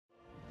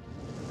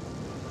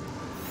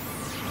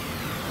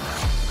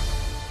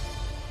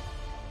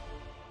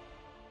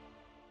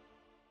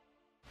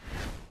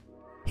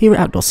Here at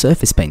Outdoor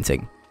Surface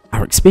Painting,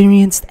 our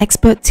experienced,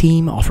 expert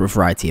team offer a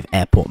variety of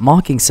airport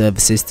marking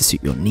services to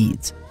suit your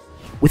needs.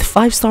 With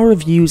 5-star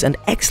reviews and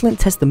excellent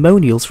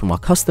testimonials from our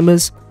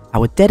customers,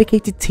 our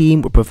dedicated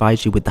team will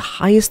provide you with the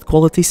highest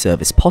quality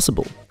service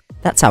possible.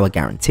 That's our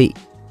guarantee.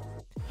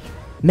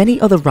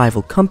 Many other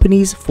rival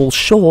companies fall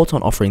short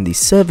on offering these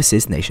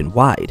services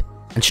nationwide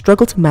and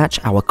struggle to match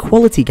our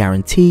quality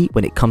guarantee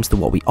when it comes to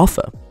what we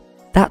offer.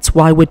 That's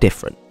why we're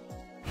different.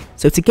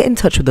 So to get in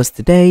touch with us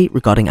today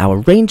regarding our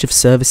range of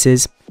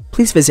services,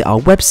 please visit our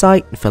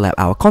website and fill out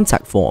our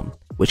contact form,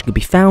 which can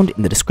be found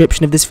in the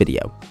description of this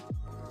video.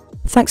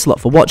 Thanks a lot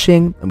for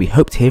watching, and we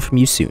hope to hear from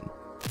you soon.